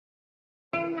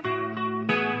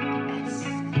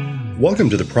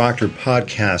Welcome to the Proctor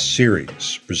Podcast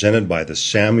Series, presented by the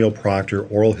Samuel Proctor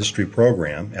Oral History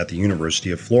Program at the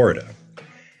University of Florida.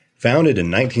 Founded in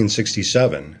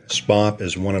 1967, SPOP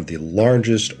is one of the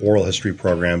largest oral history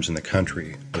programs in the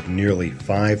country, with nearly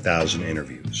 5,000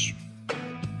 interviews.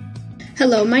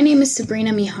 Hello, my name is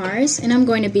Sabrina Mihars, and I'm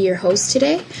going to be your host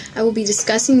today. I will be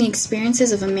discussing the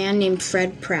experiences of a man named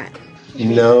Fred Pratt.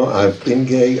 No, I've been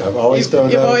gay. I've always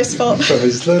done You've always felt...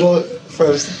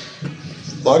 From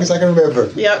as long as I can remember.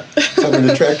 Yep. I've been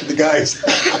attracted to guys.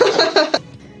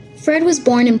 Fred was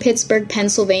born in Pittsburgh,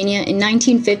 Pennsylvania in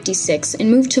 1956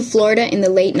 and moved to Florida in the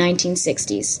late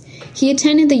 1960s. He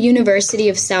attended the University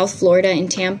of South Florida in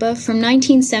Tampa from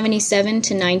 1977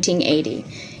 to 1980.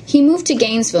 He moved to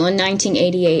Gainesville in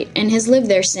 1988 and has lived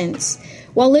there since.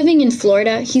 While living in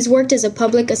Florida, he's worked as a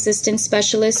public assistance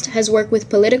specialist, has worked with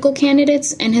political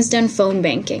candidates, and has done phone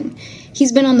banking.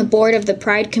 He's been on the board of the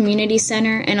Pride Community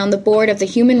Center and on the board of the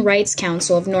Human Rights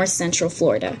Council of North Central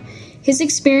Florida. His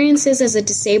experiences as a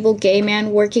disabled gay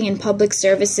man working in public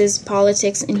services,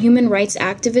 politics, and human rights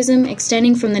activism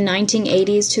extending from the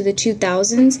 1980s to the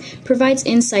 2000s provides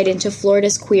insight into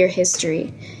Florida's queer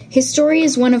history. His story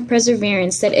is one of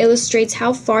perseverance that illustrates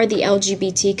how far the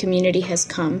LGBT community has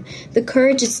come, the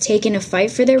courage it's taken to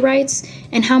fight for their rights,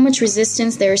 and how much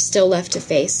resistance there is still left to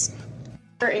face.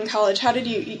 In college, how did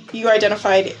you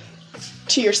identified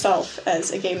to yourself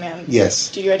as a gay man?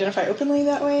 Yes. Do you identify openly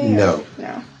that way? No.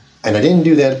 No. And I didn't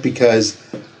do that because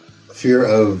fear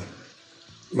of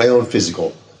my own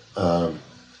physical. Like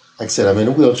I said, I'm in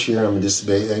a wheelchair. I'm a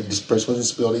person with a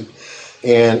disability,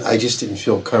 and I just didn't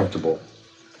feel comfortable.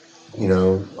 You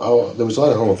know, there was a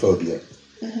lot of homophobia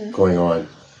going on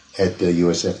at the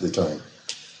USF at the time.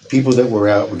 People that were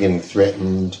out were getting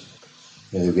threatened.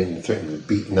 You know, they were getting threatened with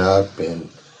beaten up and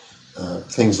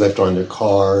things left on their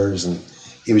cars, and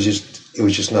it was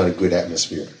just not a good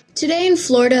atmosphere. Today in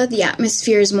Florida, the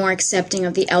atmosphere is more accepting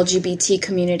of the LGBT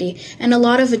community, and a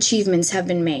lot of achievements have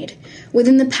been made.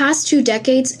 Within the past 2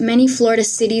 decades, many Florida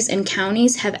cities and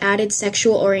counties have added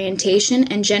sexual orientation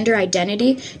and gender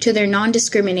identity to their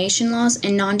non-discrimination laws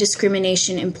and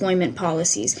non-discrimination employment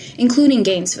policies, including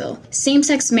Gainesville.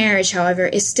 Same-sex marriage, however,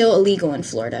 is still illegal in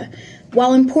Florida.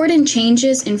 While important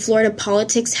changes in Florida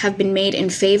politics have been made in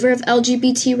favor of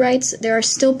LGBT rights, there are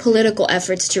still political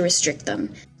efforts to restrict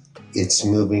them. It's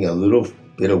moving a little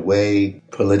bit away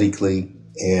politically,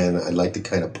 and I'd like to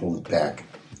kind of pull it back.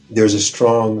 There's a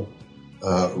strong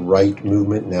right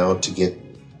movement now to get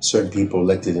certain people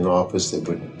elected in office that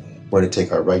would want to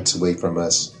take our rights away from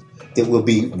us. It will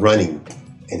be running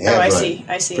and have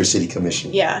run for city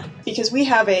commission. Yeah, because we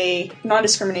have a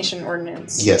non-discrimination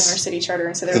ordinance yes. in our city charter,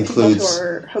 and so there are people who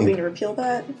are hoping to repeal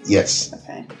that? Yes.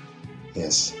 Okay.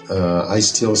 Yes. I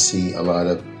still see a lot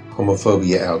of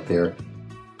homophobia out there.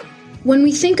 When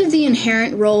we think of the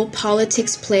inherent role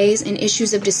politics plays in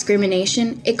issues of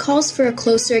discrimination, it calls for a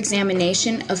closer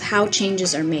examination of how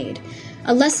changes are made.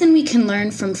 A lesson we can learn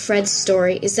from Fred's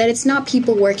story is that it's not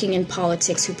people working in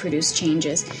politics who produce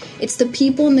changes. It's the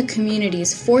people in the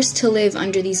communities forced to live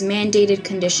under these mandated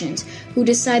conditions who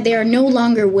decide they are no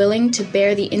longer willing to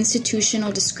bear the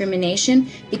institutional discrimination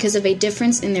because of a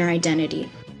difference in their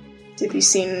identity. Have you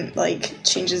seen,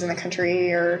 changes in the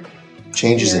country or...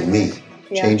 Changes in me.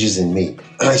 Yeah. Changes in me.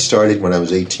 I started when I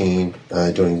was 18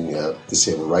 doing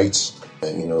disabled rights,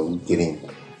 getting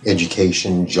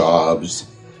education, jobs,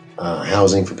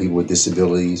 housing for people with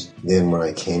disabilities. Then when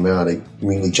I came out, I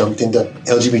immediately jumped into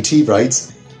LGBT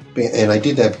rights. And I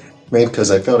did that mainly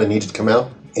because I felt I needed to come out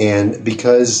and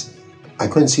because I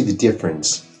couldn't see the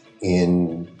difference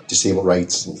in disabled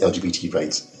rights and LGBT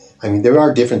rights. I mean, there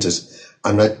are differences.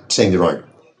 I'm not saying there aren't,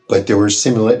 but there are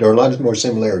a lot more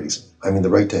similarities. I mean,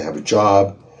 the right to have a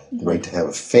job, the right to have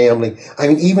a family. I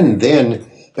mean, even then,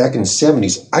 back in the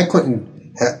 70s, I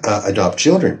couldn't adopt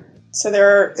children. So there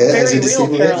are very real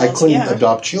parallels. I couldn't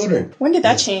adopt children. When did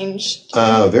that change?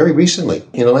 Very recently,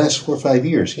 in the last 4 or 5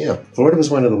 years, yeah. Florida was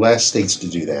one of the last states to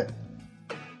do that.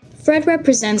 Fred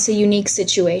represents a unique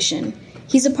situation.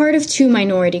 He's a part of 2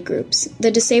 minority groups,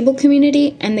 the disabled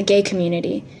community and the gay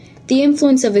community. The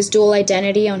influence of his dual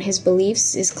identity on his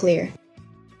beliefs is clear.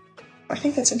 I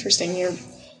think that's interesting. Your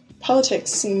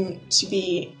politics seem to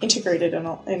be integrated in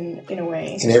a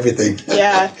way. In everything.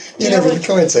 Yeah.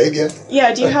 Come and say it, yeah.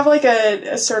 Yeah, do you have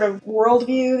a sort of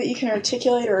worldview that you can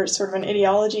articulate or sort of an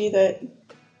ideology that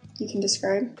you can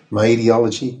describe? My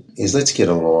ideology is let's get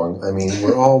along. I mean,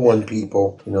 we're all one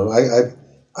people. You know,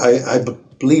 I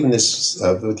believe in this,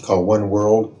 what they call one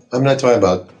world. I'm not talking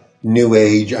about New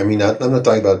Age. I mean, I'm not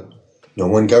talking about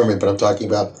one government, but I'm talking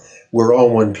about we're all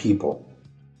one people.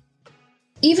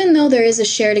 Even though there is a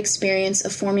shared experience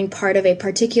of forming part of a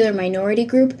particular minority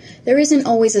group, there isn't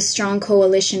always a strong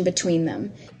coalition between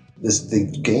them.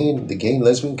 The gay and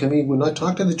lesbian community would not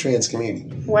talk to the trans community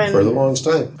When? for the longest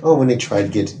time. Oh, when they tried to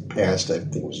get past, I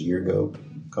think it was a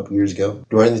couple years ago,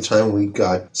 during the time we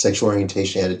got sexual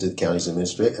orientation added to the county's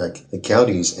the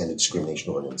county's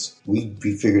anti-discrimination ordinance. We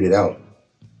figured it out.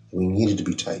 We needed to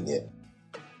be tight-knit.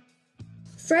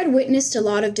 Fred witnessed a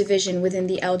lot of division within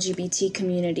the LGBT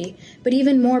community, but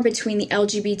even more between the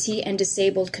LGBT and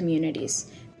disabled communities.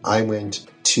 I went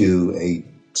to a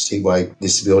statewide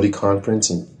disability conference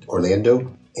in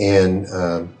Orlando, and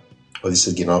this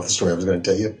is getting off the story I was going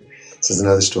to tell you. This is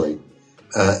another story.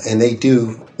 And they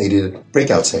did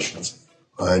breakout sessions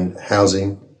on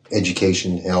housing,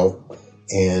 education, health,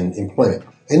 and employment.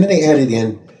 And then they added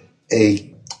in a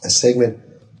segment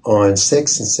on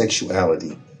sex and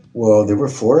sexuality. Well, there were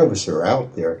 4 of us who were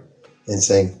out there and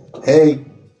saying, hey,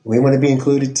 we want to be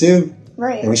included too.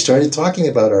 Right. And we started talking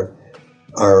about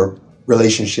our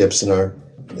relationships and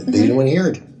they didn't want to hear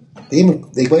it.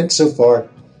 They went so far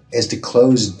as to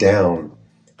close down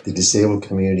the disabled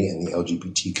community and the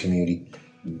LGBT community.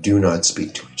 Do not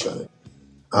speak to each other.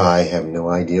 I have no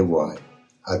idea why.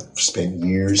 I've spent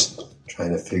years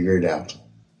trying to figure it out.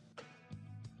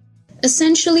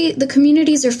 Essentially, the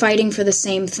communities are fighting for the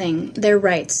same thing, their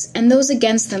rights, and those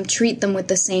against them treat them with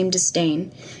the same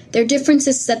disdain. Their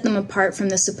differences set them apart from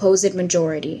the supposed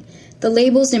majority. The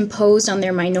labels imposed on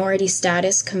their minority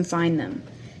status confine them.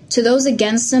 To those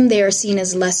against them, they are seen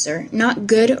as lesser, not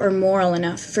good or moral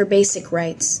enough for basic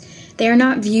rights. They are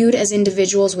not viewed as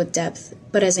individuals with depth,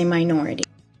 but as a minority.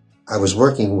 I was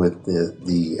working with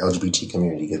the LGBT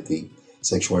community to get the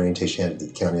sexual orientation added to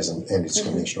the county's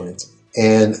anti-discrimination ordinance.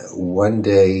 And one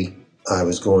day I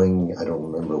was going, I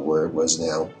don't remember where it was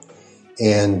now,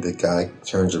 and the guy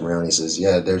turns around and he says,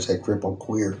 yeah, there's that crippled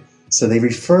queer. So they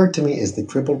referred to me as the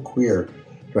crippled queer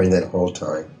during that whole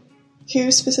time.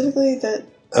 Who specifically? Group?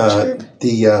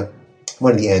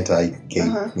 One of the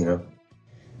anti-gay,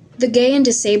 The gay and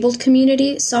disabled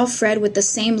community saw Fred with the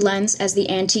same lens as the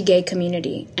anti-gay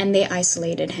community, and they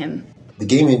isolated him. The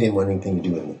gay men didn't want anything to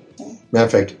do with me. Matter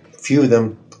of fact, a few of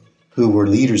them who were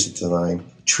leaders at the time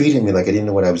treated me like I didn't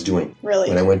know what I was doing. Really?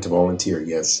 When I went to volunteer,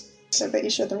 yes. So I bet you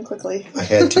showed them quickly. I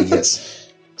had to, yes.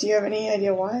 Do you have any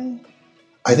idea why?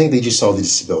 I think they just saw the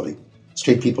disability.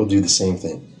 Straight people do the same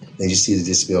thing. They just see the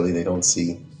disability. They don't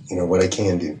see, what I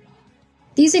can do.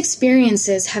 These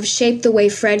experiences have shaped the way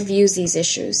Fred views these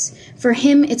issues. For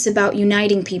him, it's about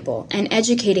uniting people and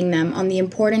educating them on the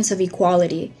importance of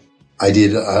equality. I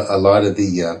did a lot of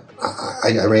the,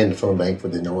 I ran the phone bank for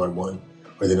the No on 1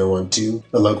 or the No on 2,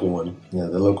 the local one.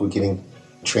 The local getting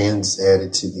trans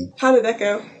added to the... How did that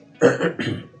go?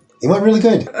 It went really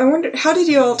good. I wonder, how did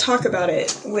you all talk about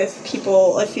it with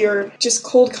people? If you're just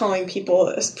cold calling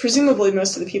people, presumably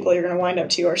most of the people you're going to wind up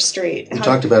to are straight. We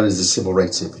talked about it as a civil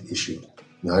rights issue.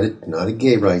 Not a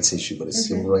gay rights issue, but a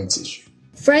civil rights issue.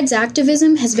 Fred's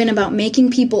activism has been about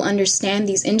making people understand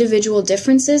these individual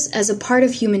differences as a part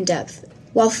of human depth.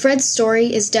 While Fred's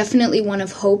story is definitely one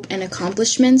of hope and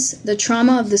accomplishments, the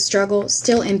trauma of the struggle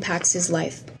still impacts his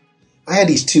life. I had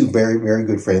these 2 very, very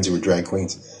good friends who were drag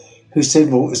queens who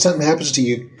said, well, if something happens to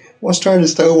you, we'll start a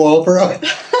Stonewall Parade.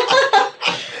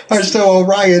 Or Stonewall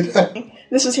Riot.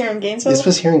 This was here in Gainesville? This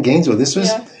was here in Gainesville. This was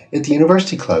at the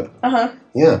University Club. Uh-huh.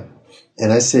 Yeah.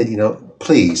 And I said,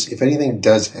 please, if anything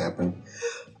does happen,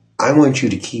 I want you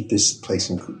to keep this place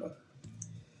in cool.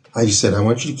 I just said, I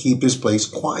want you to keep this place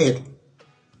quiet.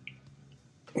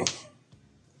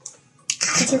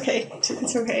 It's okay.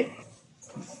 It's okay.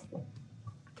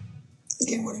 I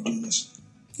didn't want to do this.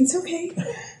 It's okay.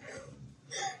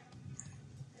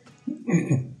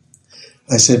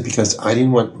 I said, because I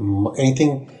didn't want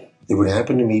anything that would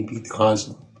happen to me be the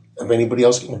cause of anybody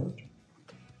else getting hurt.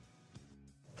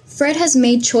 Fred has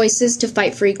made choices to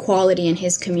fight for equality in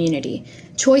his community,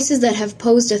 choices that have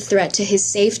posed a threat to his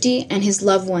safety and his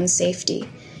loved ones' safety.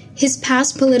 His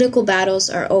past political battles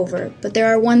are over, but there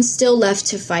are ones still left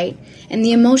to fight, and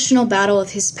the emotional battle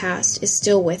of his past is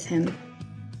still with him.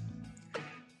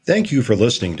 Thank you for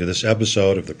listening to this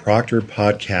episode of the Proctor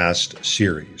Podcast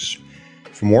series.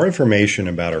 For more information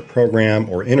about our program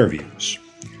or interviews,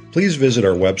 please visit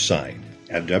our website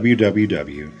at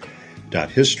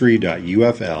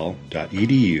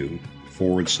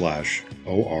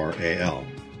www.history.ufl.edu/ORAL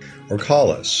or call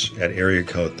us at area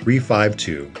code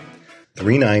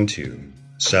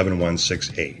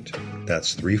 352-392-7168.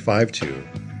 That's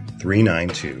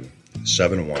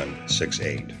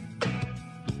 352-392-7168.